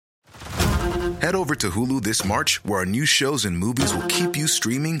Head over to Hulu this March, where our new shows and movies will keep you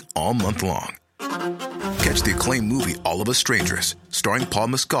streaming all month long. Catch the acclaimed movie All of Us Strangers, starring Paul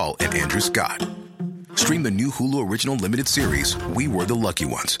Mescal and Andrew Scott. Stream the new Hulu original limited series We Were the Lucky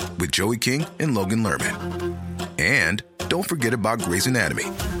Ones with Joey King and Logan Lerman. And don't forget about Grey's Anatomy.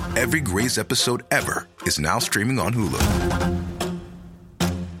 Every Grey's episode ever is now streaming on Hulu.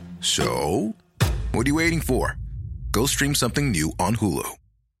 So, what are you waiting for? Go stream something new on Hulu.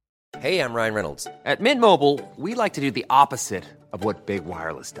 Hey, I'm Ryan Reynolds. At Mint Mobile, we like to do the opposite of what Big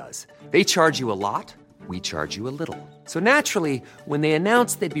Wireless does. They charge you a lot, we charge you a little. So naturally, when they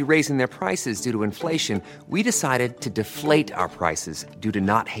announced they'd be raising their prices due to inflation, we decided to deflate our prices due to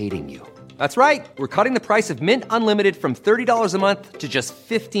not hating you. That's right. We're cutting the price of Mint Unlimited from $30 a month to just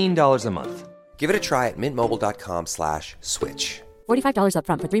 $15 a month. Give it a try at mintmobile.com/switch. $45 up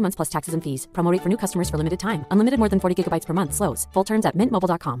front for 3 months plus taxes and fees. Promo rate for new customers for limited time. Unlimited more than 40 gigabytes per month. Slows full terms at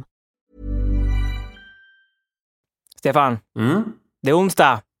mintmobile.com. Stefan, det är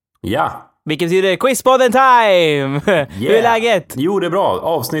onsdag. Ja. Vilket betyder Quizpodden time! Yeah. Hur är läget? Jo, det är bra.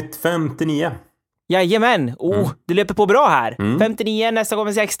 Avsnitt 59. Jajamän. Du löper på bra här. 59, nästa gång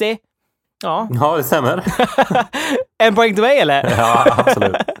med 60. Ja. Ja, det stämmer. En poäng till mig, eller? Ja,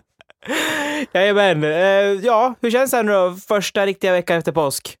 absolut. Jajamän. Ja, hur känns det nu då? Första riktiga veckan efter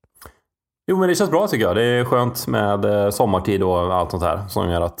påsk. Jo, men det känns bra tycker jag. Det är skönt med sommartid och allt sånt här som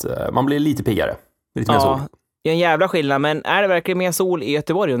gör att man blir lite piggare. Lite mer sol. Det är en jävla skillnad, men är det verkligen mer sol i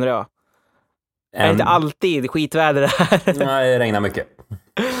Göteborg undrar jag? Är det inte alltid skitväder här? Nej, det regnar mycket.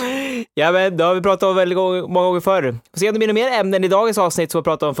 Ja, men då har vi pratat om väldigt många gånger förr. Får se om det blir mer ämnen i dagens avsnitt som vi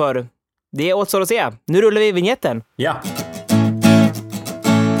pratade om förr. Det återstår att se. Nu rullar vi vignetten. Ja.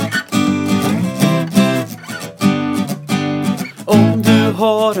 Om du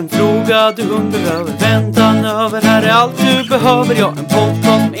har en fråga du undrar över, väntan över, här är allt du behöver. Ja, en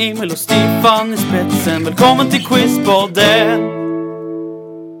podcast med Emil och Stefan i spetsen. Välkommen till Quizpodden.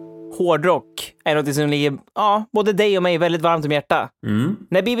 Hårdrock är något som ligger både dig och mig väldigt varmt om hjärta.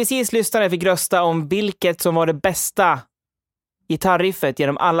 När BBCs lyssnare fick rösta om vilket som var det bästa gitarr-riffet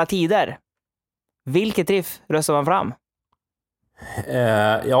genom alla tider, vilket riff röstar man fram?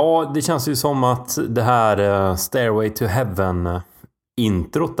 Ja, det känns ju som att det här Stairway to Heaven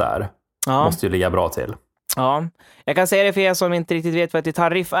introt där måste ju ligga bra till. Ja, jag kan säga det för er som inte riktigt vet vad ett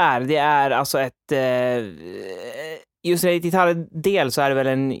gitarriff är. Det är alltså ett just när det är gitarrdel så är det väl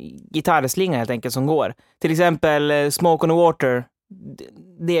en gitarrslinga helt enkelt som går. Till exempel Smoke on the Water,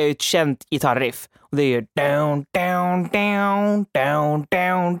 det är ju ett känt gitarriff. Och det är ju down, down, down, down,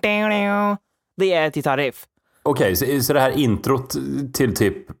 down, down. Det är ett gitarriff. Okej, så det här introt till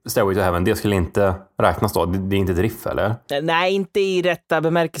typ Stairway to Heaven, det skulle inte räknas då? Det är inte ett riff, eller? Nej, inte i rätta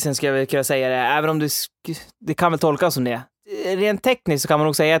bemärkelsen skulle jag kunna säga det. Även om det kan väl tolkas som det. Rent tekniskt så kan man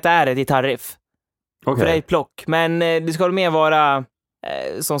nog säga att det är ett gitarriff. Okay. För det är ett plock. Men det ska väl mer vara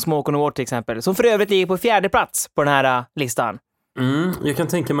som Smoke on the Water till exempel. Som för övrigt ligger på 4:e plats på den här listan. Jag kan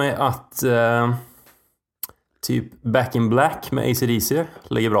tänka mig att typ Back in Black med AC/DC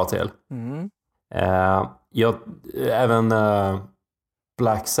ligger bra till. Även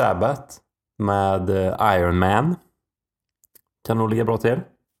Black Sabbath med Iron Man kan nog ligga bra till.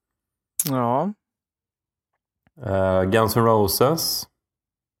 Ja. Guns N' Roses.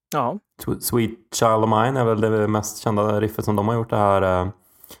 Ja. Sweet Child of Mine är väl det mest kända riffet som de har gjort det här.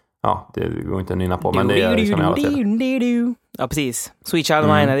 Det går inte att nynna på, men det känner jag till. Ja, precis. Sweet Child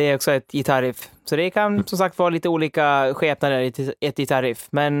of Mine, det är också ett gitarriff. Så det kan som sagt vara lite olika skepnader i ett gitarriff.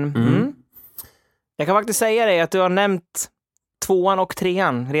 Men jag kan faktiskt säga dig att du har nämnt 2:an och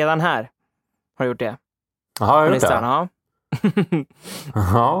 3:an redan här. Har du gjort det? Jaha, jag har gjort det? Ja.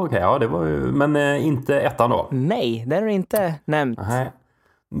 Ja, okej. Ja, det var ju... Men inte 1:an då? Nej, den har du inte nämnt. Nej.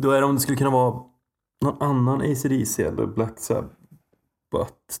 Då är det om det skulle kunna vara någon annan AC/DC eller Black Sabbath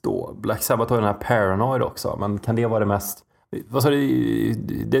då. Black Sabbath har den här Paranoid också. Men kan det vara det mest... Vad sa du?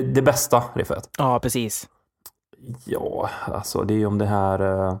 Det bästa riffet? Ja, precis. Ja, alltså det är om det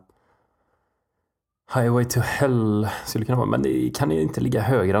här... Highway to Hell skulle kunna vara, men det kan ju inte ligga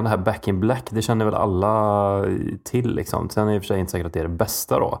högre än det här Back in Black. Det känner väl alla till liksom. Sen är det i och för sig inte säkert att det är det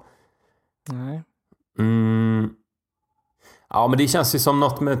bästa då. Nej. Ja, men det känns ju som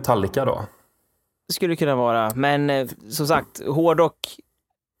något med Metallica då. Det skulle kunna vara, men som sagt, hårdrock,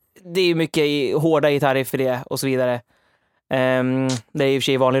 det är ju mycket hårda gitarrer för det och så vidare. Det är i och för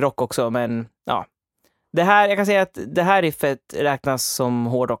sig vanlig rock också, men ja. Det här, jag kan säga att det här riffet räknas som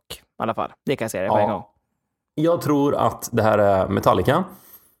hårdrock i alla fall. Det kan jag säga det på en gång. Jag tror att det här är Metallica.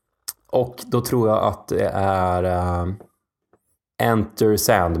 Och då tror jag att det är Enter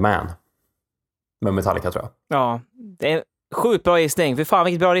Sandman med Metallica, tror jag. Ja, det är Sjukt bra gissning. För fan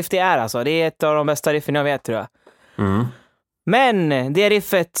vilket bra riff det är alltså. Det är ett av de bästa riffen jag vet tror jag. Men det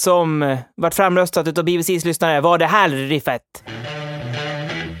riffet som vart framröstat utav BBCs lyssnare var det här riffet.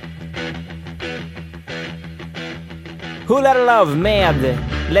 Who Let It Love med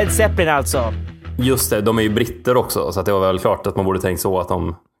Led Zeppelin alltså. Just det, de är ju britter också, så att det var väl klart att man borde tänkt så att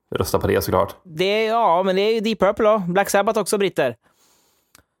de röstar på det såklart. Men det är ju Deep Purple då. Black Sabbath också britter.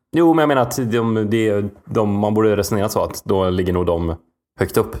 Jo, men jag menar att man borde resonera så att då ligger nog de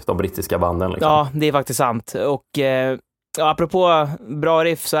högt upp, de brittiska banden. Liksom. Ja, det är faktiskt sant. Och apropå bra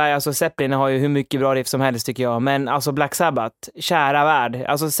riff så är alltså Zeppelin har ju hur mycket bra riff som helst tycker jag. Men alltså Black Sabbath, kära värld.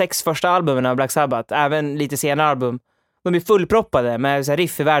 Alltså 6 första albumen av Black Sabbath, även lite senare album. De är fullproppade med så här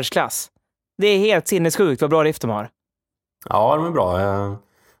riff i världsklass. Det är helt sinnessjukt vad bra riff de har. Ja, de är bra. Jag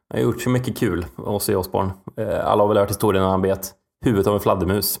har gjort så mycket kul att se Osbourne. Alla har väl hört historien när han bet huvudet av en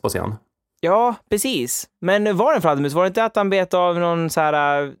fladdermus på scen. Ja, precis. Men var det en fladdermus? Var det inte att han bet av någon så här...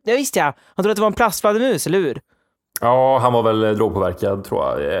 Ja, visst ja. Han trodde att det var en plastfladdermus, eller hur? Ja, han var väl drogpåverkad,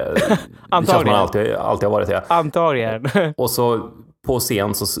 tror jag. Antagligen. Det alltid har varit det. Antagligen. Och så på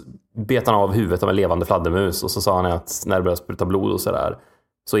scen så bet han av huvudet av en levande fladdermus. Och så sa han att när det började spruta blod och sådär,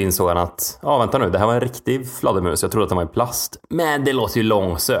 så insåg han att, vänta nu, det här var en riktig fladdermus. Jag trodde att den var i plast. Men det låter ju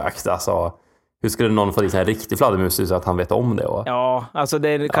långsökt, alltså. Hur skulle någon få dit en riktig fladdermus så att han vet om det? Och... Ja, alltså det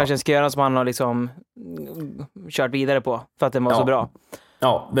är kanske en sköna som han har liksom kört vidare på för att den var så bra.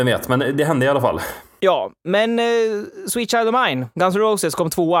 Ja, vem vet, men det hände i alla fall. Ja, men Sweet Child of Mine, Guns N' Roses kom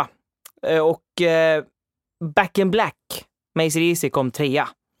 2:a. Och Back in Black med AC/DC kom 3:a.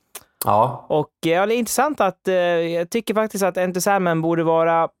 Ja. Och det är intressant att jag tycker faktiskt att Enter Sandman borde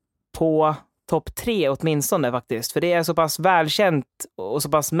vara på topp 3 åtminstone faktiskt. För det är så pass välkänt och så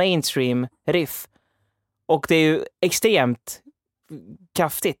pass mainstream riff. Och det är ju extremt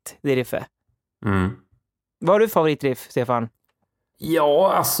kraftigt, det riffet. Vad har du favoritriff, Stefan?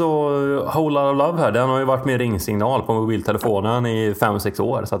 Ja, alltså Whole Lot of Love här, den har ju varit med ringsignal på mobiltelefonen i 5-6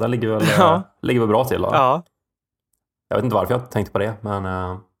 år. Så att den ligger väl bra till. Då. Ja. Jag vet inte varför jag tänkte på det, men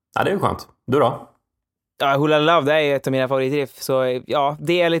det är ju skönt. Du då? Ja, Whole Lot of Love, det är ett av mina favoritriff. Så ja,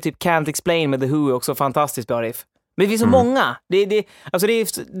 det eller typ Can't Explain med The Who är också fantastiskt bra riff. Men det finns så många.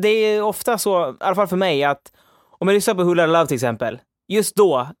 Det är ofta så, i alla fall för mig, att om jag lyssnar på Whole Lot of Love till exempel, just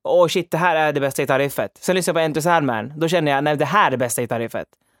då, shit, det här är det bästa gitarriffet. Sen lyssnar jag på Enter Sandman, då känner jag, nej, det här är det bästa gitarriffet.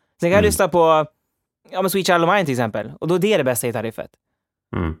 Sen kan jag lyssna på Sweet Child of Mine till exempel, och då är det bästa gitarriffet.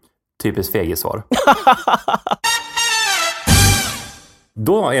 Typiskt fegisvar.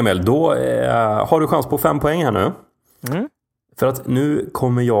 Då, Emil, har du chans på 5 poäng här nu. För att nu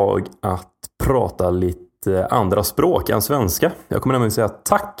kommer jag att prata lite andra språk än svenska. Jag kommer nämligen säga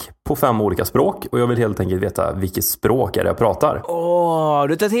tack på 5 olika språk. Och jag vill helt enkelt veta vilket språk är det jag pratar.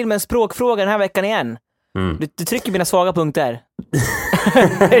 Du tar till med en språkfråga den här veckan igen. Du trycker mina svaga punkter.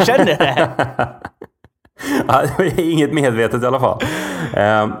 Jag känner det. Ja, det är inget medvetet i alla fall.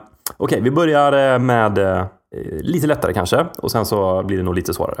 Okej, vi börjar med lite lättare kanske. Och sen så blir det nog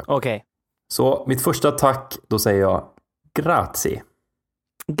lite svårare. Okej. Så mitt första tack, då säger jag grazie.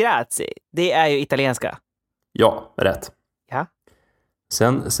 Grazie, det är ju italienska. Ja, rätt. Ja.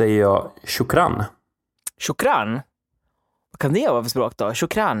 Sen säger jag shukran. Shukran? Vad kan det vara för språk då?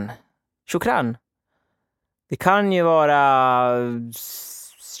 Shukran. Det kan ju vara,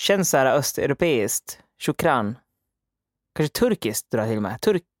 känns så här östeuropeiskt. Shukran. Kanske turkiskt drar till med.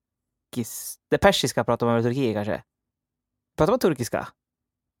 Det persiska pratar man med Turkiet kanske. Pratar man turkiska?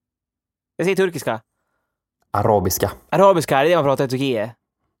 Jag säger turkiska. Arabiska. Arabiska, är det man pratar i Turkiet?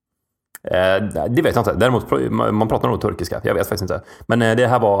 Det vet jag inte. Däremot man pratar nog turkiska. Jag vet faktiskt inte. Men det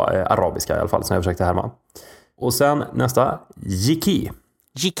här var arabiska i alla fall som jag försökte härma. Och sen nästa. Jiki.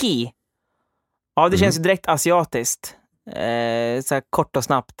 Ja, det känns ju direkt asiatiskt. Så här kort och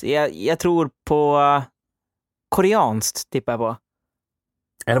snabbt. Jag tror på koreanskt tippar jag på.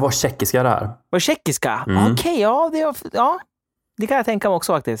 Eller var tjeckiska det här? Var tjeckiska? Okej, det kan jag tänka mig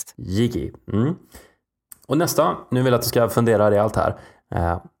också faktiskt. Jiki. Och nästa, nu vill jag att du ska fundera rejält här.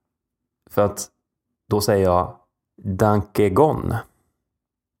 För att då säger jag dankegon.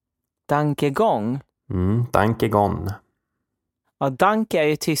 Dankegon? Dankegon. Ja, danke är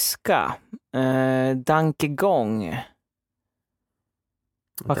ju tyska. Dankegon.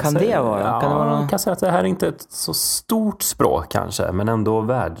 Vad kan det vara? Jag kan säga att det här är inte ett så stort språk kanske, men ändå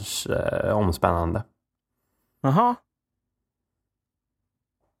världsomspännande. Jaha.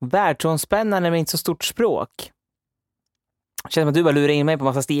 Världsomspännande men inte så stort språk. Känns som att du bara lurar in mig på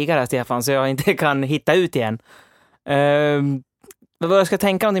massa stigar här, Stefan, så jag inte kan hitta ut igen. Vad jag ska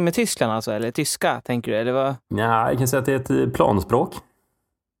tänka någonting med Tyskland alltså, eller tyska, tänker du? Eller vad? Ja, jag kan säga att det är ett planspråk.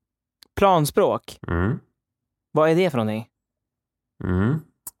 Planspråk? Vad är det för någonting?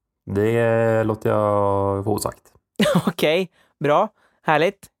 Det låter jag få sagt. Okej, bra.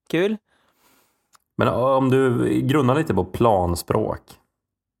 Härligt. Kul. Men om du grunnar lite på planspråk,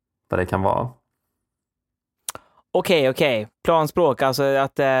 vad det kan vara. Okej. Planspråk, alltså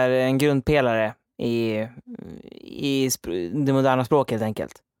att det är en grundpelare i det moderna språket helt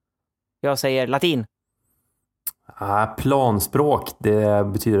enkelt. Jag säger latin. Planspråk, det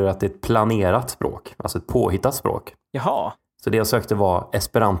betyder att det är ett planerat språk. Alltså ett påhittat språk. Jaha. Så det jag sökte var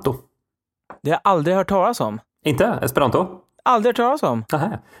esperanto. Det har jag aldrig hört talas om. Inte? Esperanto? Aldrig hört talas om.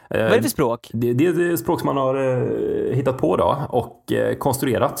 Nähä. Vad är det för språk? Det är ett språk som man har hittat på då och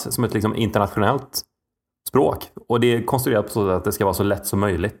konstruerat som ett liksom internationellt språk. Och det är konstruerat på så att det ska vara så lätt som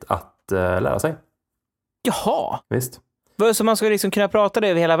möjligt att lära sig. Jaha. Visst. Så man ska liksom kunna prata det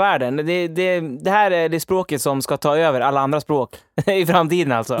över hela världen. Det här är det språket som ska ta över alla andra språk i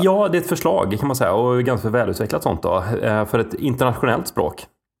framtiden alltså. Ja, det är ett förslag kan man säga och ganska välutvecklat sånt då. För ett internationellt språk.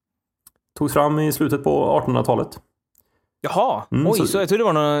 Togs fram i slutet på 1800-talet. Jaha, så jag tror det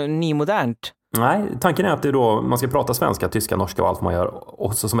var något nymodernt. Nej, tanken är att det är då man ska prata svenska, tyska, norska och allt man gör.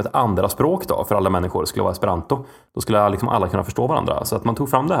 Och så som ett andra språk då för alla människor skulle vara esperanto. Då skulle liksom alla kunna förstå varandra. Så att man tog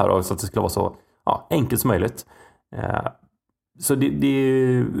fram det här då, så att det skulle vara så enkelt som möjligt. Så det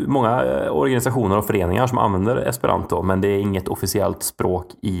är många organisationer och föreningar som använder esperanto, men det är inget officiellt språk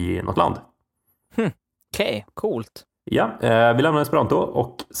i något land. Okej, coolt. Ja, vi lämnar esperanto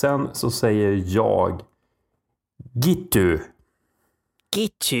och sen så säger jag gitu.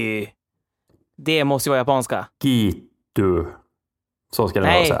 Gitu. Det måste ju vara japanska. Gitu. Så ska det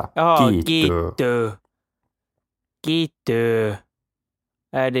vara säga. Ja, gitu. Gitu.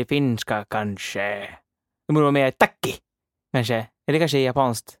 Är det finska kanske? Det borde vara mer takki. Kanske. Eller kanske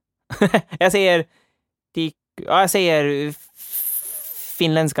japanskt. Jag säger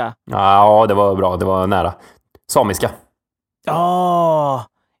finländska. Ja, det var bra. Det var nära. Samiska. Ja,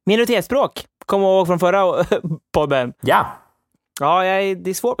 minoritetsspråk. Kommer ihåg från förra podden. Ja. Ja, det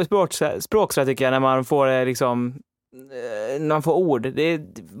är svårt med språk så tycker jag när man får liksom när man får ord. Det är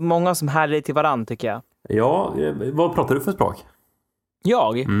många som härleder till varandra tycker jag. Ja, vad pratar du för språk?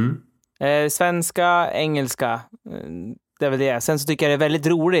 Jag? Svenska, engelska. Det är väl det. Sen så tycker jag det är väldigt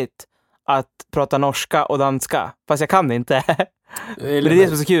roligt att prata norska och danska. Fast jag kan det inte. Men det är det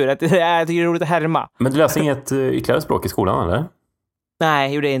som är så kul. Jag tycker det är roligt att härma. Men du läste inget ytterligare språk i skolan, eller? Nej,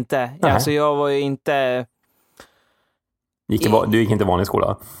 jag gjorde det inte. Alltså jag var ju inte... Du gick inte vanlig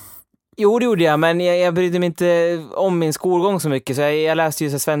skola? Jo, det gjorde jag, men jag brydde mig inte om min skolgång så mycket. Så jag läste ju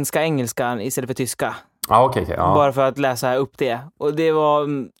så svenska, engelska istället för tyska. Okej. Bara för att läsa upp det. Och det var...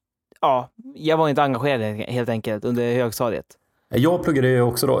 Ja, jag var inte engagerad helt enkelt under högstadiet. Jag pluggade ju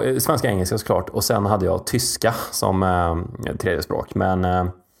också då svenska, engelska såklart. Och sen hade jag tyska som tredje språk. Men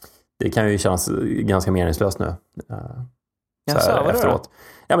det kan ju kännas ganska meningslöst nu. Så här efteråt.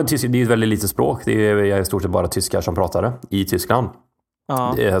 Ja, men tyska, det är ju ett väldigt litet språk. Det är i stort sett bara tyskar som pratade i Tyskland.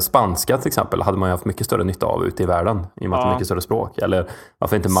 Ja. Spanska till exempel hade man ju haft mycket större nytta av ute i världen. I och med att det är mycket större språk. Eller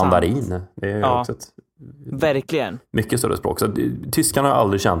varför inte mandarin? Det är också ett verkligen mycket större språk. Så tyskarna har jag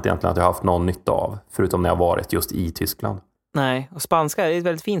aldrig känt egentligen att jag har haft någon nytta av. Förutom när jag varit just i Tyskland. Nej, och spanska är ett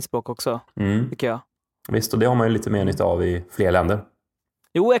väldigt fint språk också. Tycker jag. Visst, och det har man ju lite mer nytta av i fler länder.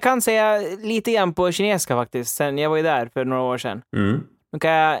 Jo, jag kan säga lite grann på kinesiska faktiskt. Sen jag var ju där för några år sedan. Nu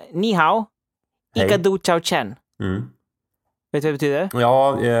kan jag ni hao, ika du chao chen. Vet du vad det betyder?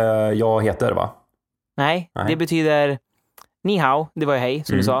 Ja, jag heter va? Nej, det betyder ni hao, det var ju hej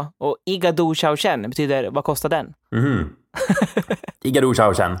som du sa. Och ika du chao chen betyder vad kostar den? Ika du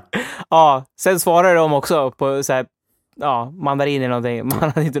chao chen. Ja, sen svarar de också på så här, mandarin eller någonting. Man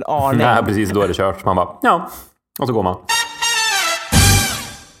hade inte en aning. Nej, precis, då är det kört. Man bara, ja, och så går man.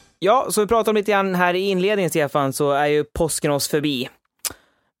 Ja, så vi pratar om lite grann här i inledningen, Stefan, så är ju påsken oss förbi.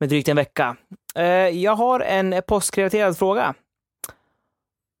 Med drygt en vecka. Jag har en påskrelaterad fråga.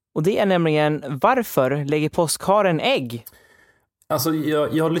 Och det är nämligen, varför lägger påskharen ägg? Alltså,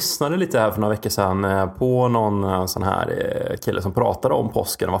 jag lyssnade lite här för några veckor sedan på någon sån här kille som pratade om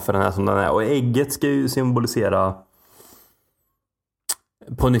påsken och varför den är som den är. Och ägget ska ju symbolisera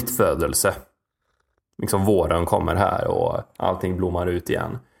på nytt födelse. Liksom våren kommer här och allting blommar ut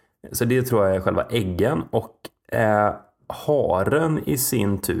igen. Så det tror jag är själva äggen. Och haren i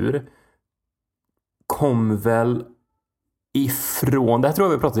sin tur kom väl ifrån, det här tror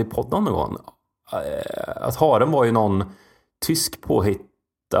jag vi pratade i podden någon gång, att haren var ju någon tysk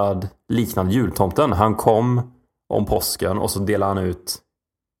påhittad liknande jultomten. Han kom om påsken och så delade han ut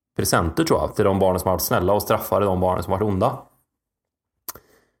presenter tror jag till de barnen som har varit snälla och straffade de barnen som har varit onda.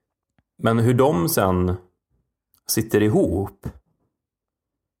 Men hur de sen sitter ihop,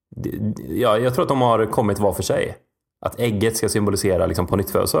 jag tror att de har kommit var för sig. Att ägget ska symbolisera liksom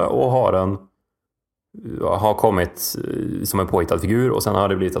pånyttfödelse och haren har kommit som en påhittad figur och sen har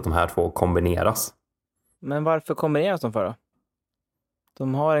det blivit att de här två kombineras. Men varför kombineras de för då?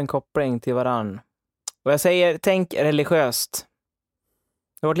 De har en koppling till varann. Och jag säger, tänk religiöst.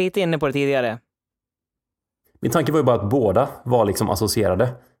 Jag har varit lite inne på det tidigare. Min tanke var ju bara att båda var liksom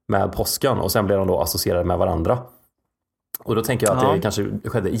associerade med påsken och sen blev de då associerade med varandra. Och då tänker jag att det kanske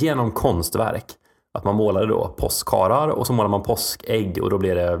skedde genom konstverk. Att man målade då påskkarar och så målade man påskägg och då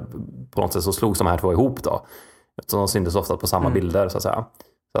blev det på något sätt så slogs de här två ihop då. Eftersom de syntes ofta på samma bilder så att säga.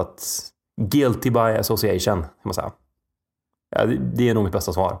 Så att guilty by association kan man säga. Ja, det är nog mitt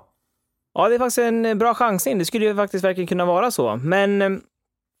bästa svar. Ja, det är faktiskt en bra chansning. Det skulle ju faktiskt verkligen kunna vara så. Men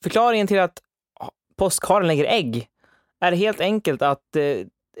förklaringen till att påskharen lägger ägg är helt enkelt att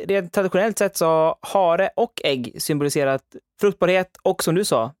rent traditionellt sett så har hare och ägg symboliserat fruktbarhet och som du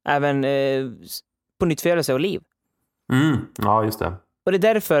sa, även pånyttfödelse och liv. Ja, just det. Och det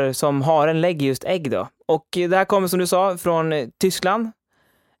är därför som haren lägger just ägg då. Och det här kommer som du sa från Tyskland,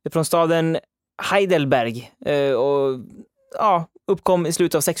 från staden Heidelberg och uppkom i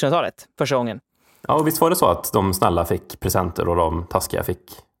slutet av 1600-talet första gången. Ja, och visst var det så att de snälla fick presenter och de taskiga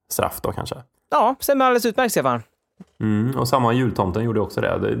fick straff då kanske? Ja, stämmer alldeles utmärkt, Stefan. Och samma jultomten gjorde också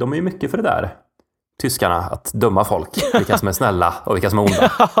det. De är ju mycket för det där, tyskarna, att döma folk. Vilka som är snälla och vilka som är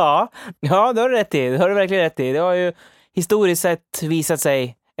onda. Ja, det har du rätt i. Det har du verkligen rätt i. Det har ju historiskt sett visat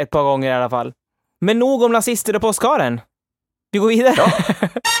sig ett par gånger i alla fall. Men nog om nazister och påskharen. Vi går vidare. Ja.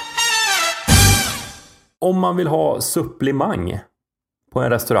 Om man vill ha supplemang på en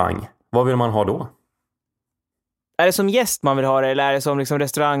restaurang, vad vill man ha då? Är det som gäst man vill ha det eller är det som liksom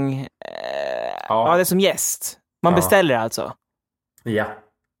restaurang? Ja, det är som gäst. Man beställer alltså. Ja.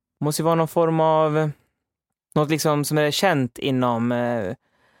 Det måste ju vara någon form av något liksom som är känt inom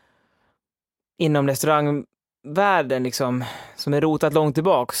restaurangvärlden liksom, som är rotat långt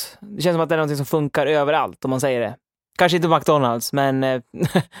tillbaks. Det känns som att det är något som funkar överallt om man säger det. Kanske inte McDonald's, men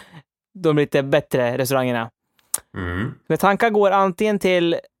de är lite bättre restaurangerna. Men tankar går antingen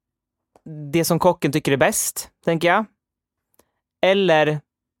till det som kocken tycker är bäst, tänker jag. Eller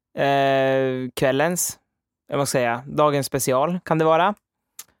kvällens, jag måste säga, dagens special kan det vara.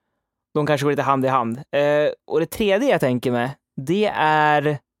 De kanske går lite hand i hand. Och det tredje jag tänker mig, det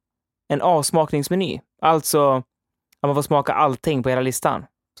är en avsmakningsmeny. Alltså att man får smaka allting på hela listan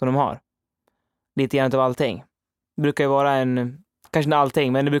som de har. Lite grann av allting. Det brukar ju vara kanske inte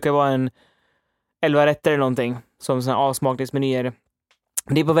allting, men det brukar vara en 11 rätter eller någonting som sådana avsmakningsmenyer.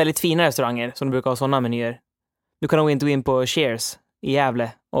 Det är på väldigt fina restauranger som de brukar ha sådana menyer. Du kan nog inte gå in på Cheers i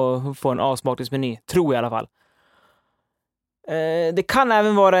Gävle och få en avsmakningsmeny, tror jag i alla fall. Det kan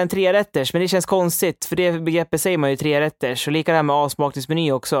även vara en 3-rätters, men det känns konstigt för det begreppet säger man ju 3-rätters och lika det här med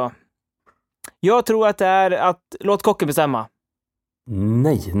avsmakningsmeny också. Jag tror att det är att låt kocken bestämma.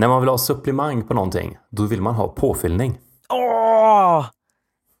 Nej, när man vill ha supplemang på någonting, då vill man ha påfyllning. Ja!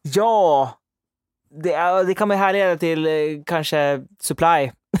 Det kan man härleda till kanske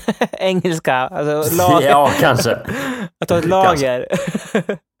supply. Engelska. Alltså lager. Ja, kanske. Att ta ett lager.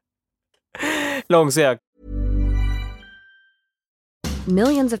 Långsökt.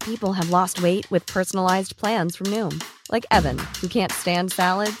 Millions of people have lost weight with personalized plans from Noom. Like Evan, who can't stand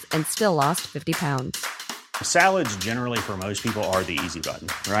salads and still lost 50 pounds. Salads generally for most people are the easy button,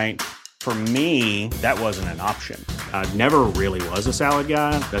 right? For me, that wasn't an option. I never really was a salad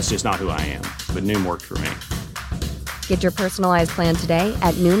guy. That's just not who I am. But Noom worked for me. Get your personalized plan today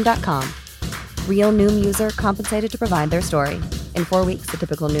at Noom.com. Real Noom user compensated to provide their story. In 4 weeks, the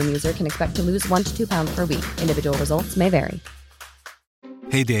typical Noom user can expect to lose 1 to 2 pounds per week. Individual results may vary.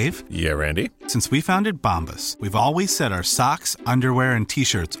 Hey, Dave. Yeah, Randy. Since we founded Bombas, we've always said our socks, underwear, and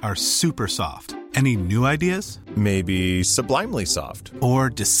T-shirts are super soft. Any new ideas? Maybe sublimely soft. Or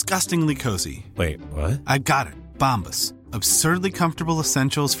disgustingly cozy. Wait, what? I got it. Bombas. Absurdly comfortable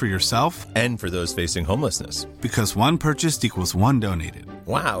essentials for yourself and for those facing homelessness. Because one purchased equals one donated.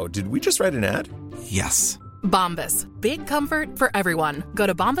 Wow, did we just write an ad? Yes. Bombas. Big comfort for everyone. Go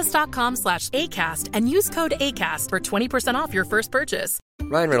to bombas.com/ACAST and use code ACAST for 20% off your first purchase.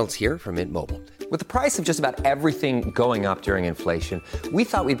 Ryan Reynolds here from Mint Mobile. With the price of just about everything going up during inflation, we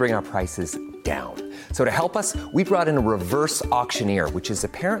thought we'd bring our prices down. So to help us, we brought in a reverse auctioneer, which is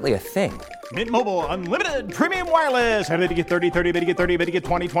apparently a thing. Mint Mobile Unlimited Premium Wireless. How to get 30, 30, bit to get 30, bit to get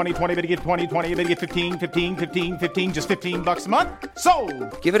 20, 20, 20, bit to get 20, 20, bit to get 15, 15, 15, 15, just $15 a month?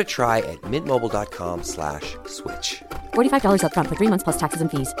 Sold! Give it a try at mintmobile.com/switch. $45 up front for 3 months plus taxes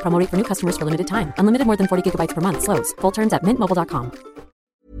and fees. Promo rate for new customers for limited time. Unlimited more than 40 gigabytes per month. Slows full terms at mintmobile.com.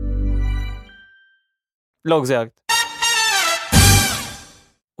 Långsökt.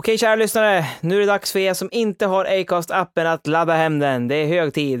 Okej, kära lyssnare. Nu är det dags för er som inte har Acast-appen att ladda hem den. Det är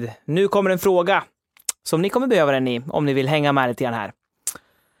hög tid. Nu kommer en fråga som ni kommer behöva den i om ni vill hänga med lite grann här.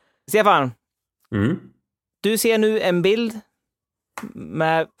 Stefan, du ser nu en bild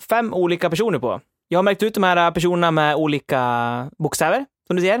med 5 olika personer på. Jag har märkt ut de här personerna med olika bokstäver,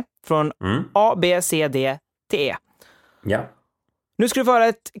 som du ser. Från A, B, C, D till E. Ja. Nu ska du få höra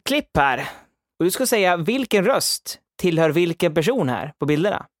ett klipp här. Och du ska säga vilken röst tillhör vilken person här på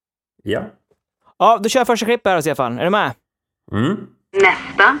bilderna. Ja. Ja, då kör jag första klipp här då, Stefan. Är du med?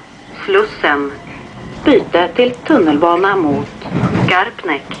 Nästa, Slussen. Byte till tunnelbana mot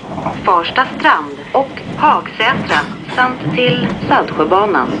Skarpnäck, Farsta strand och Hagsätra samt till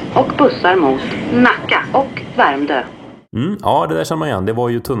Saltsjöbanan och bussar mot Nacka och Värmdö. Ja, det där känner man igen. Det var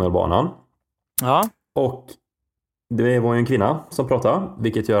ju tunnelbanan. Ja. Och det var ju en kvinna som pratade,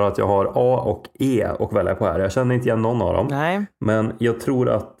 vilket gör att jag har A och E och välja på här. Jag känner inte igen någon av dem. Nej. Men jag tror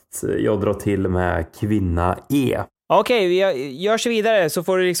att jag drar till med kvinna E. Okej, vi gör sig vidare så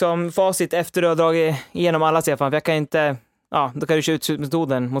får du liksom facit efter du har dragit igenom alla, Stefan. För jag kan inte... Ja, då kan du köra ut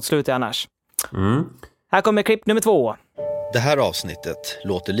metoden mot slutet annars. Här kommer klipp nummer 2. Det här avsnittet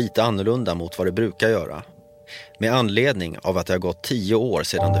låter lite annorlunda mot vad det brukar göra. Med anledning av att det har gått 10 år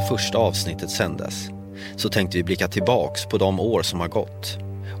sedan det första avsnittet sändes, så tänkte vi blicka tillbaks på de år som har gått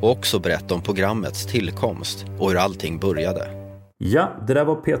och också berätta om programmets tillkomst och hur allting började. Ja, det där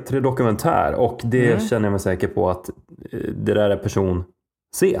var P3 Dokumentär och det känner jag mig säker på att det där är person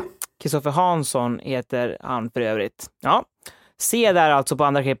C. Kristoffer Hansson heter han för övrigt. Ja, C där alltså på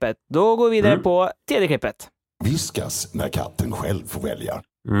andra klippet. Då går vi vidare på tredje klippet. Viskas när katten själv får välja.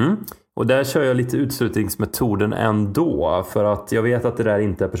 Och där kör jag lite utslutningsmetoden ändå, för att jag vet att det där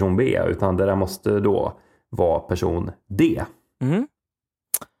inte är person B, utan det där måste då vara person D.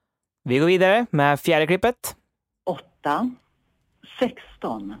 Vi går vidare med fjärde klippet. 8,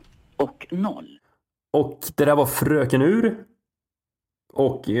 16 och 0. Och det där var fröken Ur.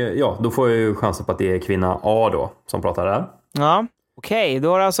 Och ja, då får jag ju chansen på att det är kvinna A då som pratar där. Ja, okej.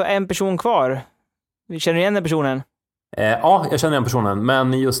 Då har du alltså en person kvar. Känner du igen den personen? Ja, jag känner igen personen.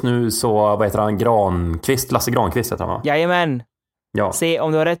 Men just nu så, vad heter han? Granqvist? Lasse Granqvist heter han, va? Jajamän. Ja. Se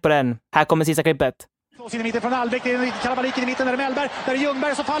om du har rätt på den. Här kommer sista klippet. Slås in i mitten från Albeck, det är kalabaliken i mitten, där är Mellberg, där är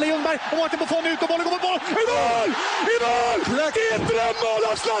Ljungberg, så faller Ljungberg och Martin Buffon ut och bollen går mot mål. I mål! I mål! Det är ett drömmål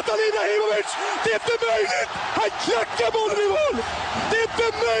av Zlatan Ibrahimovic! Det är inte möjligt! Han klackar bollen i mål! Det är inte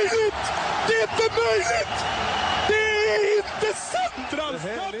möjligt! Det är inte möjligt! Det är inte sant, Ralf!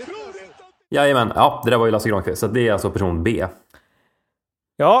 Jajamän, ja, det där var ju Lasse Granqvist, så det är alltså person B.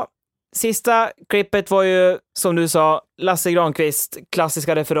 Ja, sista klippet var ju, som du sa, Lasse Granqvist,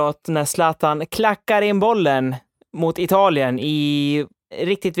 klassiska referat när Zlatan klackar in bollen mot Italien i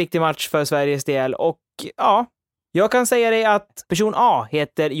riktigt viktig match för Sveriges del. Och ja, jag kan säga dig att person A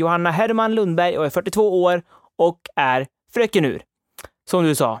heter Johanna Herman Lundberg och är 42 år och är fröken Ur. Som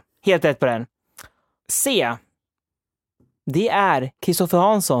du sa, helt rätt på den. C, det är Kristoffer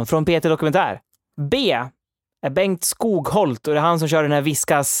Hansson från P3 Dokumentär. B är Bengt Skogholt och det är han som kör den här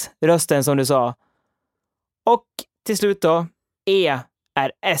viskas-rösten som du sa. Och till slut då, E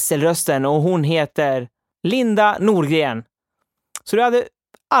är SL-rösten och hon heter Linda Norgren. Så du hade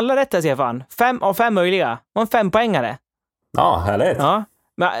alla rätt här, Stefan. 5 av 5 möjliga. Och en 5-poängare. Ja, härligt. Ja,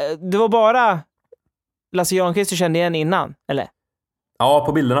 men det var bara Lasse Granqvist du kände igen innan, eller? Ja,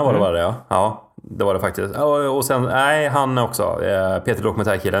 på bilderna var det bara det, ja. Ja, det var det faktiskt. Och sen, nej, han också. Peter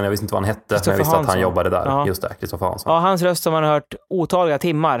Dokumentärkillen, jag visste inte vad han hette, men jag visste att han jobbade där. Ja. Just det, Kristoffer Hansson. Ja, hans röst som man har hört otaliga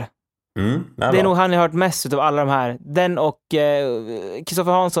timmar. Det är nog han har hört mest av alla de här. Den och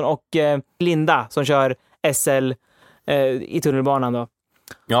Kristoffer Hansson och Linda som kör SL i tunnelbanan då.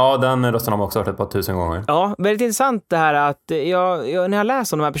 Ja, den rösten har man också hört ett par 1000 gånger. Ja, väldigt intressant det här att jag när jag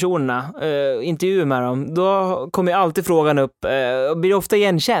läser om de här personerna, intervjuer med dem, då kommer alltid frågan upp och blir ofta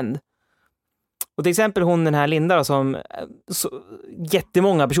igenkänd. Och till exempel hon, den här Linda då, som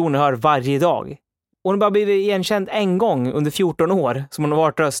jättemånga personer hör varje dag. Hon har bara blivit igenkänd en gång under 14 år som hon har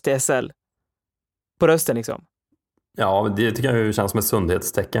varit röst i SL. På rösten liksom. Ja, det tycker jag känns som ett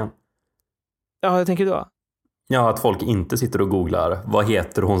sundhetstecken. Ja, jag tänker då. Ja, att folk inte sitter och googlar. Vad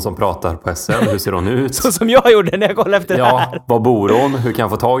heter hon som pratar på SL? Hur ser hon ut? Så som jag gjorde när jag kollade efter det här. Ja, var bor hon? Hur kan jag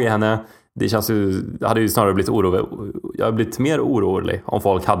få tag i henne? Det känns ju, hade ju snarare blivit orolig. Jag hade blivit mer orolig om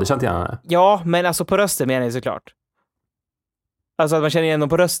folk hade känt igen henne. Ja, men alltså på rösten menar jag såklart. Alltså att man känner igen dem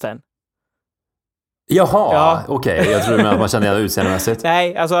på rösten. Jaha, ja. Okej. Jag tror att man känner igen utseendemässigt.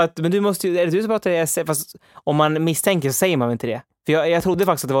 Nej, alltså att, men du måste ju, är det du som pratar i SL? Fast om man misstänker så säger man inte det. För jag trodde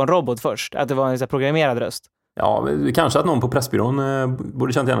faktiskt att det var en robot först. Att det var en så här programmerad röst. Ja, kanske att någon på Pressbyrån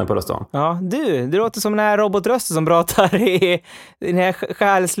borde känt igen dig på rösten. Ja, du låter som den här robotrösten som pratar i... Den här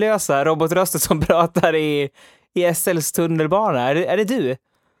själslösa robotrösten som pratar i SLs tunnelbana. Är det du?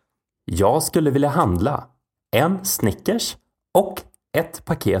 Jag skulle vilja handla en Snickers och ett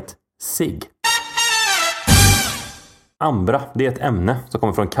paket cigg. Ambra, det är ett ämne som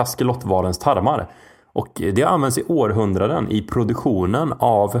kommer från kaskelottvalens tarmar. Och det används i århundraden i produktionen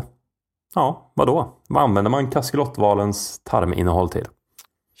av... Ja, vadå? Vad använder man kaskelottvalens tarminnehåll till?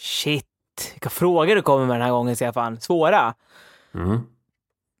 Shit, vilka frågor du kommer med den här gången, Stefan. Svåra.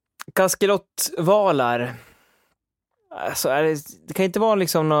 Kaskelottvalar. Alltså, det kan inte vara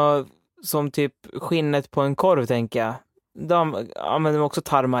liksom något som typ skinnet på en korv, tänker jag. De använder man också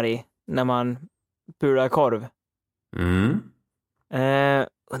tarmar i när man pular korv. Det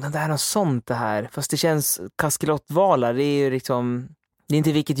är något sånt det här. Fast det känns kaskelottvalar. Det är ju liksom... Det är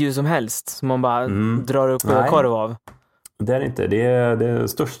inte vilket djur som helst som man bara drar upp en korv av. Det är det inte. Det är det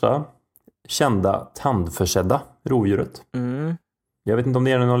största kända tandförsedda rovdjuret. Jag vet inte om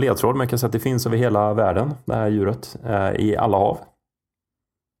det är någon ledtråd, men jag kan säga att det finns över hela världen, det här djuret, i alla hav.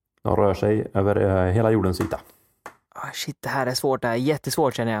 De rör sig över hela jordens yta. Shit, det här är svårt. Det här är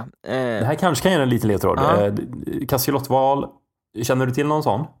jättesvårt, känner jag. Det här kanske kan ge en liten ledtråd. Kaskelottval, känner du till någon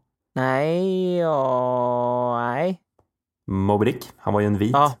sån? Nej. Moby Dick, han var ju en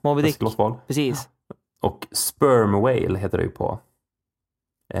vit kaskelottval. Precis. Och sperm whale heter det ju på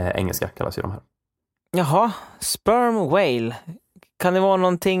engelska, kallas ju de här. Jaha, sperm whale. Kan det vara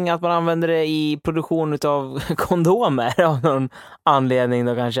någonting att man använder det i produktion av kondomer av någon anledning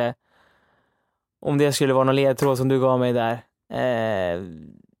då kanske? Om det skulle vara någon ledtråd som du gav mig där.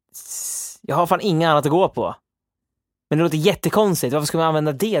 Jag har fan inga annat att gå på. Men det låter jättekonstigt. Varför ska man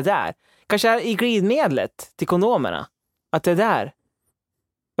använda det där? Kanske i glidmedlet till kondomerna. Att det är där.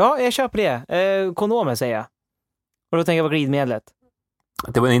 Ja, jag köper det. Kondomer, säger jag. Och då tänker jag på glidmedlet.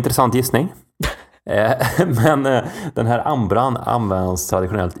 Det var en intressant gissning. Men den här ambran används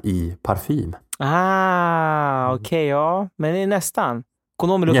traditionellt i parfym. Okej, ja. Men det är nästan.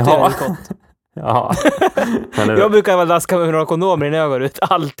 Kondomer luktar väldigt gott. Ja. Jag brukar väl daska med några kondomer innan jag går ut.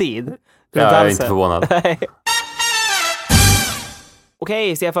 Alltid. Jag är inte förvånad.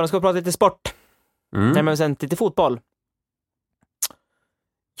 Okej, Stefan, ska vi prata lite sport. Närmare sen lite fotboll.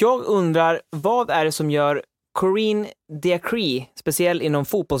 Jag undrar, vad är det som gör Corinne Diacre speciell inom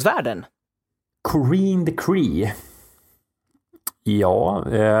fotbollsvärlden? Corinne Diacre.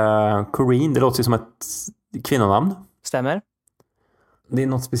 Ja, Corinne, det låter ju som ett kvinnonamn. Stämmer. Det är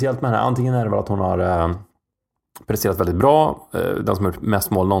något speciellt med henne. Antingen är det väl att hon har presterat väldigt bra. Den som har gjort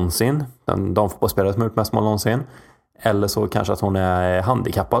mest mål någonsin. Den damfotbollsspelare som har gjort mest mål någonsin. Eller så kanske att hon är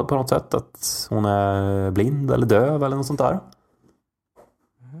handikappad på något sätt. Att hon är blind eller döv eller något sånt där.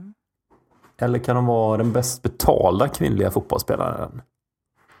 Eller kan hon vara den bäst betalda kvinnliga fotbollsspelaren?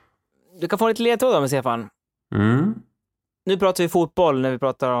 Du kan få lite ledtråd med Stefan. Nu pratar vi fotboll när vi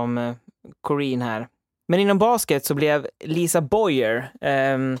pratar om Corinne här. Men inom basket så blev Lisa Boyer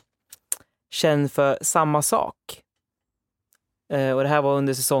känd för samma sak. Och det här var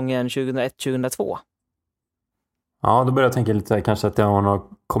under säsongen 2001-2002. Ja, då börjar jag tänka lite kanske att hon har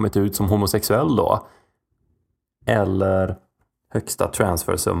kommit ut som homosexuell då. Eller högsta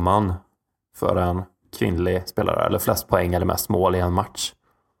transfersumman för en kvinnlig spelare. Eller flest poäng eller mest mål i en match.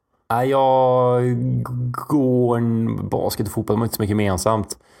 Jag går basket och fotboll, men inte så mycket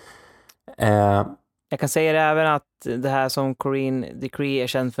gemensamt. Jag kan säga det även att det här som Corinne Diacre är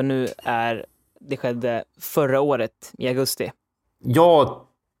känd för nu det skedde förra året i augusti. Jag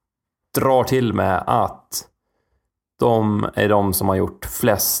drar till med att de är de som har gjort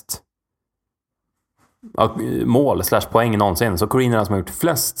flest mål / poäng någonsin. Så Corinne är den som har gjort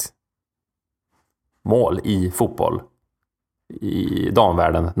flest mål i fotboll i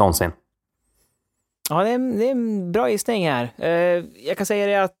damvärlden någonsin. Ja, det är en bra gissning här. Jag kan säga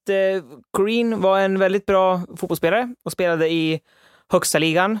det att Corinne var en väldigt bra fotbollsspelare och spelade i högsta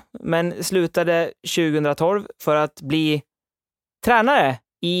ligan, men slutade 2012 för att bli tränare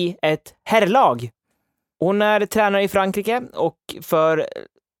i ett herrlag. Hon är tränare i Frankrike och för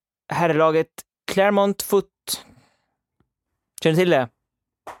herrlaget Clermont Foot. Känner du till det?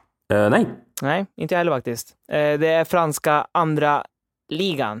 Nej. Nej, inte heller faktiskt. Det är franska andra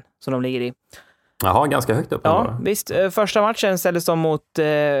ligan som de ligger i. Jaha, ganska högt upp. Ja, visst. Första matchen ställdes de mot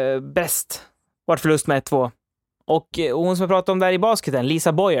Brest. Vart förlust med 1-2. Och hon som jag pratade om där i basketen,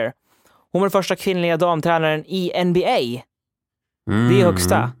 Lisa Boyer. Hon var den första kvinnliga damtränaren i NBA. Det är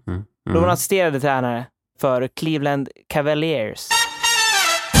högsta. Då var hon assisterade tränare för Cleveland Cavaliers.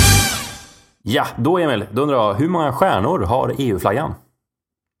 Ja, då Emil, då undrar jag, hur många stjärnor har EU-flaggan?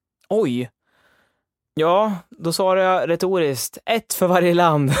 Oj. Ja, då svarar jag retoriskt. 1 för varje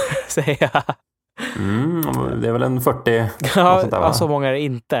land, säger jag. Det är väl en 40. Ja, så många är det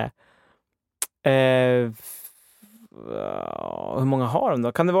inte. Hur många har de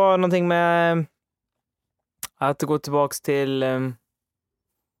då? Kan det vara någonting med att gå tillbaks till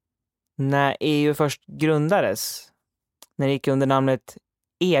när EU först grundades? När det gick under namnet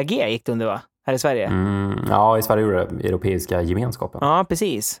EG gick det under, va? Här i Sverige. Ja, i Sverige gjorde det Europeiska gemenskapen. Ja,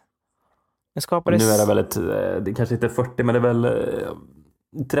 precis. Nu är det väl det kanske inte 40, men det är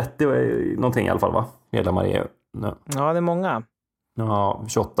väl 30 någonting i alla fall, va? Medlemmar i EU. Ja, det är många. Ja,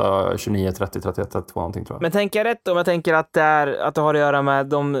 28, 29, 30, 31, 32 någonting tror jag. Men tänker jag rätt om jag tänker att det har att göra med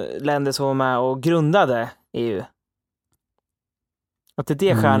de länder som var med och grundade EU? Att det är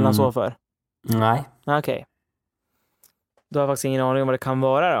det stjärnan så för? Nej. Okej. Då har jag faktiskt ingen aning om vad det kan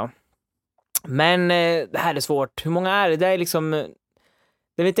vara då. Men det här är svårt. Hur många är det? Det är liksom...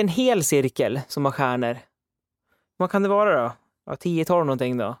 Det är inte en hel cirkel som har stjärnor. Vad kan det vara då? Ja, 10-12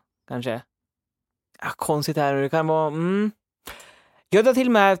 någonting då, kanske. Ja, konstigt här. Det kan vara... Jag drar till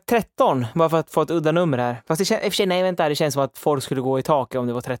med 13, bara för att få ett udda nummer här. Fast i och för sig, nej vänta, det känns som att folk skulle gå i taket om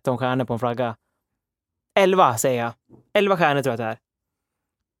det var 13 stjärnor på en flagga. 11 säger jag. 11 stjärnor tror jag att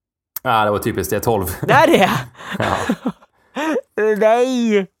det är. Ja, det var typiskt, det är 12. Det är det! Ja.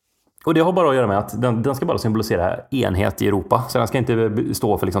 Nej! Och det har bara att göra med att den ska bara symbolisera enhet i Europa. Så den ska inte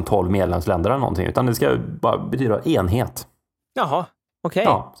stå för liksom 12 medlemsländer eller någonting, utan det ska bara betyda enhet. Jaha, okej.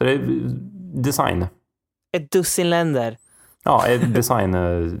 Ja, så det är design. Ett dussin länder. Ja, ett design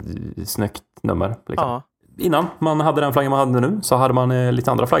snyggt nummer. Liksom. Ja. Innan man hade den flaggan man hade nu så hade man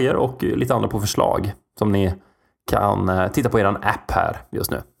lite andra flaggor och lite andra på förslag som ni kan titta på er app här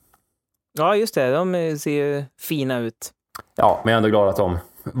just nu. Ja, just det. De ser ju fina ut. Ja, men jag är ändå glad att de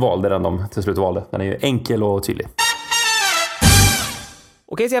valde den de till slut valde. Den är ju enkel och tydlig.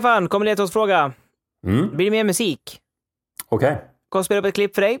 Okej, Stefan. Kommer ledtrådsfråga. Blir det mer musik? Okej. Kommer spela upp ett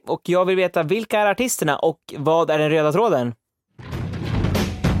klipp för dig och jag vill veta vilka är artisterna och vad är den röda tråden?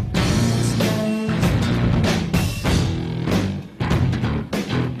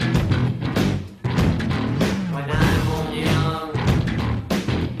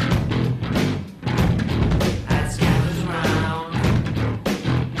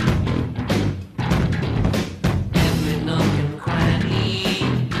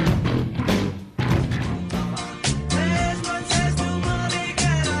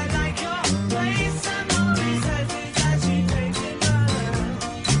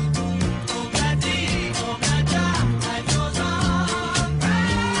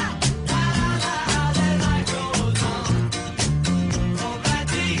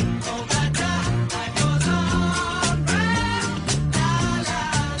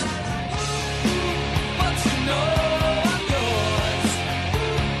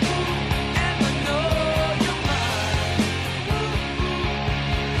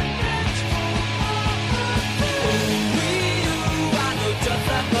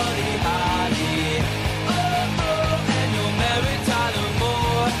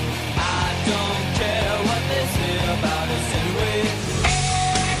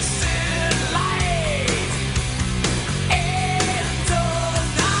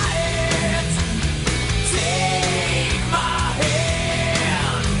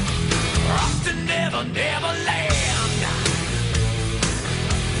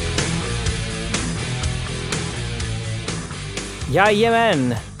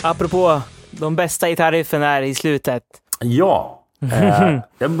 Jajamän! Apropå de bästa gitarriffen här i slutet. Ja.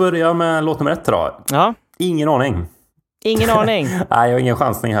 Jag börjar med låt nummer 1 då. Ja. Ingen aning. Ingen aning? Nej, jag har ingen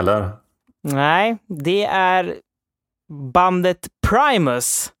chansning heller. Nej, det är bandet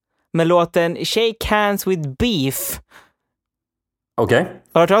Primus med låten Shake Hands with Beef. Okej.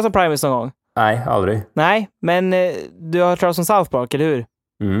 Har du hört talas om Primus någon gång? Nej, aldrig. Nej, men du har hört talas om South Park, eller hur?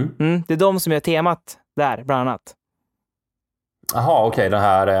 Det är de som gör temat där, bland annat. Jaha, okej, den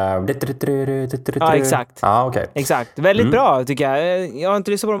här... Ja, exakt. Ja, okej. Exakt. Väldigt bra, tycker jag. Jag har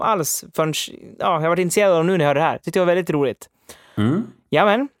inte lyssnat på dem alls förrän... Ja, jag har varit intresserad av dem nu när jag hörde det här. Tyckte det var väldigt roligt.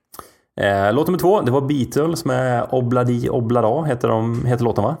 Jamen. Låt nummer 2, det var Beatles med Obladi Oblada, heter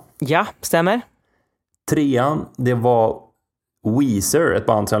låten, va? Ja, stämmer. 3:an, det var Weezer, ett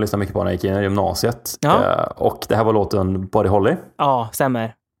band som jag lyssnade mycket på när jag gick in i gymnasiet. Ja. Och det här var låten Buddy Holly. Ja,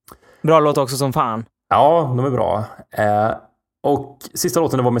 stämmer. Bra låt också som fan. Ja, de är bra. Och sista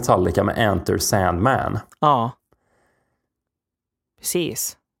låten det var Metallica med Enter Sandman. Ja.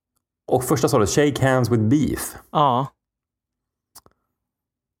 Precis. Och första sa du Shake Hands with Beef. Ja.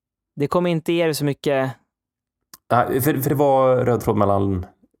 Det kommer inte ge så mycket... Ja, för det var röd tråd mellan...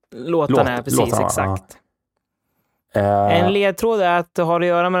 Låtarna, precis, låtarna, exakt. En ledtråd är att det har att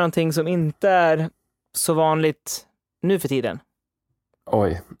göra med någonting som inte är så vanligt nu för tiden?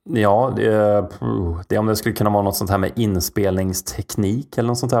 Oj, ja, det är om det skulle kunna vara något sånt här med inspelningsteknik eller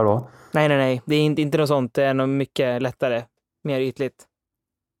något sånt här då. Nej. Det är inte något sånt. Det är nog mycket lättare. Mer ytligt.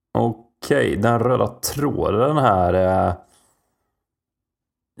 Okej, den röda tråden här.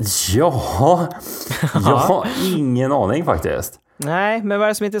 Ja, jag har ingen aning faktiskt. Nej, men vad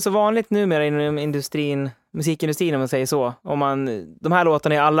är det som inte är så vanligt numera inom musikindustrin om man säger så? De här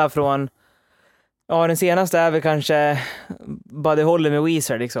låtarna är alla från, den senaste är väl kanske Buddy Holly med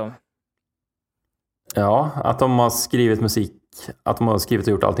Weezer liksom. Ja, att de har skrivit musik, att de har skrivit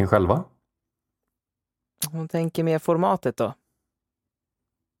och gjort allting själva. Man tänker mer formatet då.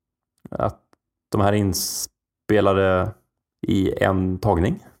 Att de här inspelade i en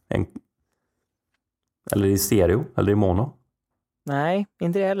tagning. Eller i stereo, eller i mono. Nej,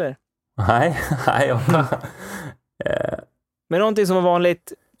 inte det heller. Nej. Men någonting som var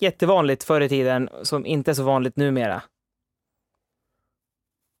vanligt, jättevanligt förr i tiden, som inte är så vanligt numera.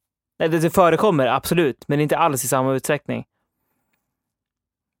 Det förekommer, absolut, men inte alls i samma utsträckning.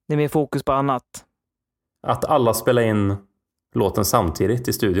 Det är mer fokus på annat. Att alla spelar in låten samtidigt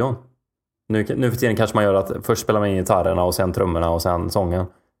i studion. Nu för tiden kanske man gör att först spelar man in gitarrerna och sen trummorna och sen sången.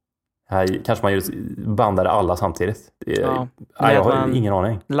 Här kanske man bandar alla samtidigt. Jag har ingen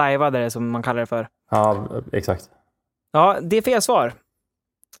aning. Liveade det som man kallar det för. Ja, exakt. Ja, det är fel svar.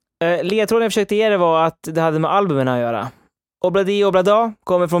 Ledtråden jag försökte ge det var att det hade med albumen att göra. Obladi Oblada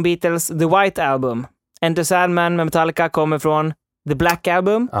kommer från Beatles The White Album. Enter Sandman med Metallica kommer från The Black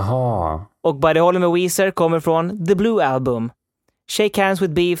Album. Aha. Och Buddy Holly med Weezer kommer från The Blue Album. Shake Hands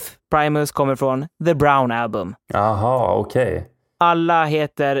with Beef, Primus kommer från The Brown Album. Aha, okej. Alla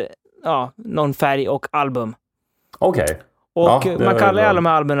heter någon färg och album. Okej. Och man kallar alla de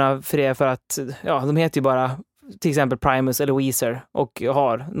här albumen för det för att de heter ju bara till exempel Primus eller Weezer och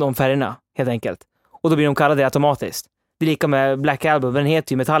har de färgerna helt enkelt. Och då blir de kallade automatiskt. Det är lika med Black Album, den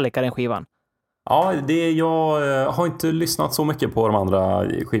heter ju Metallica den skivan. Ja, jag har inte lyssnat så mycket på de andra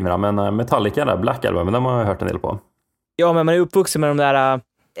skivorna, men Metallica där, Black Album, den har jag hört en del på. Ja, men man är uppvuxen med de där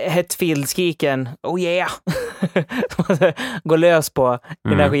Hetfield-skriken. Oh yeah! Går lös på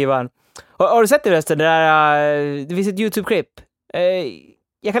den här skivan. Har du sett det förresten? Det finns ett YouTube-klipp.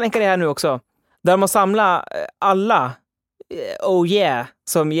 Jag kan länka det här nu också. Där man samlar alla oh yeah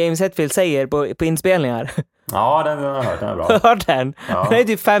som James Hetfield säger på inspelningar. Ja, den har jag hört. Den är bra. Hört den? Ja. Den är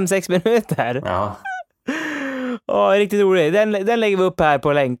typ 5-6 minuter. Ja. Riktigt rolig. Den lägger vi upp här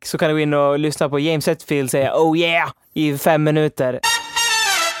på länk. Så kan du gå in och lyssna på James Hetfield säga oh yeah i 5 minuter.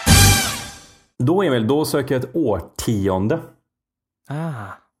 Då Emil, då söker jag ett årtionde.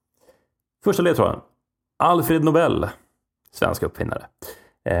 Första ledtråden. Alfred Nobel, svensk uppfinnare.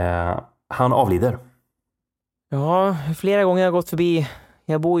 Han avlider. Ja, flera gånger har jag gått förbi.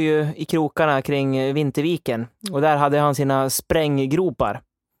 Jag bor ju i krokarna kring Vinterviken. Och där hade han sina spränggropar.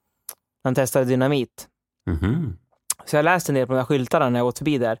 Han testade dynamit. Mm-hmm. Så jag läste en del på de här skyltarna när jag gått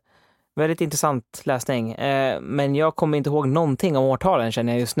förbi där. Väldigt intressant läsning. Men jag kommer inte ihåg någonting om årtalen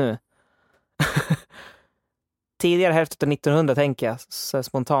känner jag just nu. Tidigare hälften av 1900 tänker jag. Så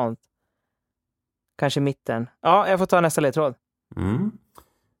spontant. Kanske mitten. Ja, jag får ta nästa ledtråd.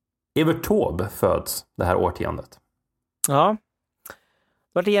 Evert Taube föds det här årtiondet. Ja.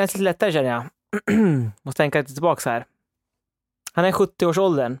 Det var lite lättare känner jag. Måste tänka lite tillbaka här. Han är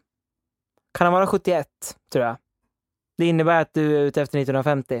 70-årsåldern. Kan han vara 71, tror jag. Det innebär att du är ute efter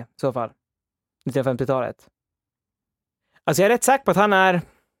 1950 i så fall. 1950-talet. Alltså jag är rätt säker på att han är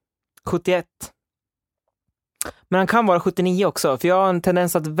 71. Men han kan vara 79 också. För jag har en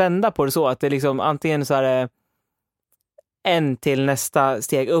tendens att vända på det så. Att det liksom antingen så är det en till nästa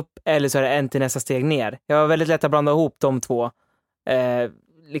steg upp. Eller så är det en till nästa steg ner. Jag var väldigt lätt att blanda ihop de två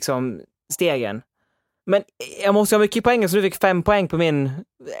liksom stegen. Men jag måste ha mycket poäng. Så du fick 5 poäng på min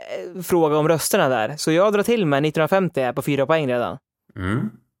fråga om rösterna där. Så jag drar till med 1950 är på 4 poäng redan.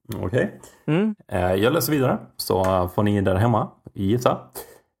 Okej. Jag läser vidare. Så får ni där hemma gissa.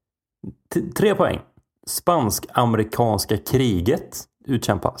 3 poäng. Spansk-amerikanska kriget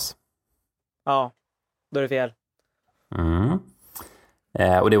utkämpas. Ja, då är det fel.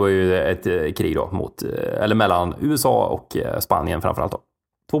 Och det var ju ett krig då mellan USA och Spanien framförallt då.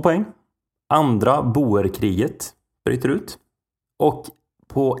 2 poäng. Andra Boerkriget bryter ut. Och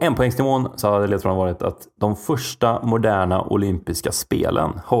på 1-poängsnivån så hade ledtråden varit att de första moderna olympiska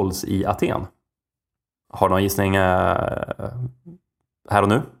spelen hålls i Aten. Har du någon gissning här och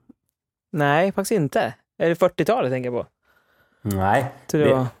nu? Nej, faktiskt inte. Är det 40-talet tänker jag på? Nej,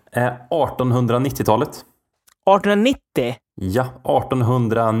 det är 1890-talet. 1890? Ja,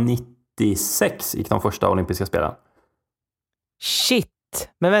 1896 gick de första olympiska spelen. Shit! rätt.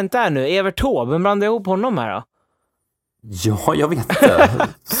 Men vänta här nu, Evert Taube, vem blandar jag ihop honom här då? Ja, jag vet inte.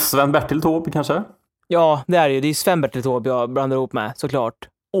 Sven-Bertil Taube kanske? Ja, det är det ju. Det är Sven-Bertil Taube jag blandar ihop med, såklart.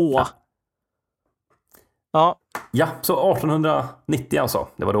 Åh. Ja. Ja, så 1890 alltså.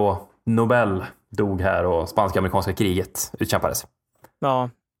 Det var då Nobel dog här och spanska-amerikanska kriget utkämpades. Ja.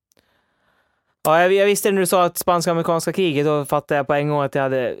 Ja, jag visste när du sa att spanska-amerikanska kriget, då fattade jag på en gång att jag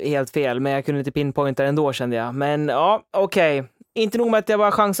hade helt fel, men jag kunde inte pinpointa ändå, kände jag. Men ja, okej. Inte nog med att jag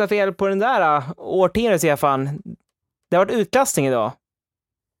bara chansar fel på den där årtiondet, Stefan. Det har varit utklassning idag.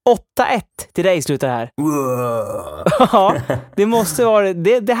 8-1 till dig slutar det här. Ja, det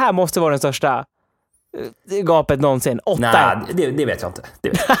här måste vara den största gapet någonsin. 8-1. Nej, det vet jag inte.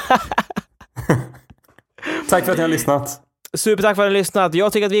 Tack för att ni har lyssnat. Supertack för att ni har lyssnat.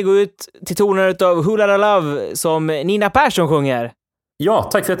 Jag tycker att vi går ut till toner av Who Lotta Love som Nina Persson sjunger. Ja,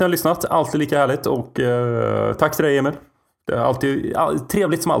 tack för att ni har lyssnat. Alltid lika härligt. Och tack till dig, Emil. Det är alltid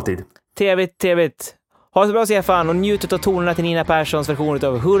trevligt som alltid. Trevligt. Ha det så bra, Stefan, och njut av tonerna till Nina Perssons version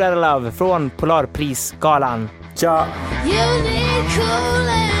av Who Lotta Love från Polarprisgalan. Tja!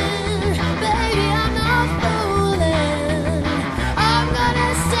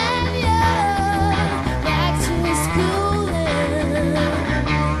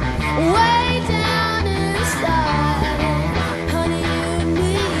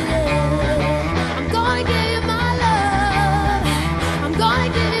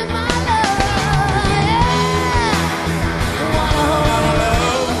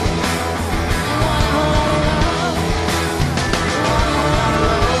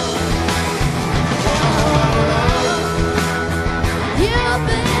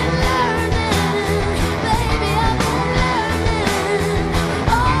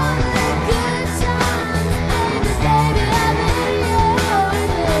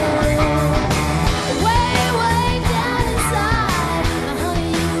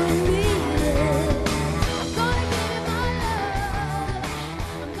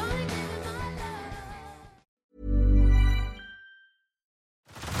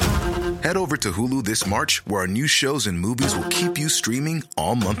 Head over to Hulu this March, where our new shows and movies will keep you streaming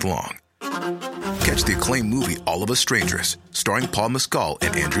all month long. Catch the acclaimed movie All of Us Strangers, starring Paul Mescal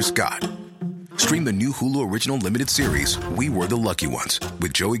and Andrew Scott. Stream the new Hulu original limited series We Were the Lucky Ones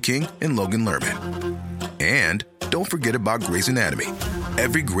with Joey King and Logan Lerman. And don't forget about Grey's Anatomy.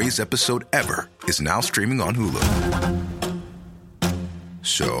 Every Grey's episode ever is now streaming on Hulu.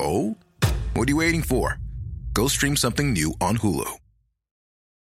 So, what are you waiting for? Go stream something new on Hulu.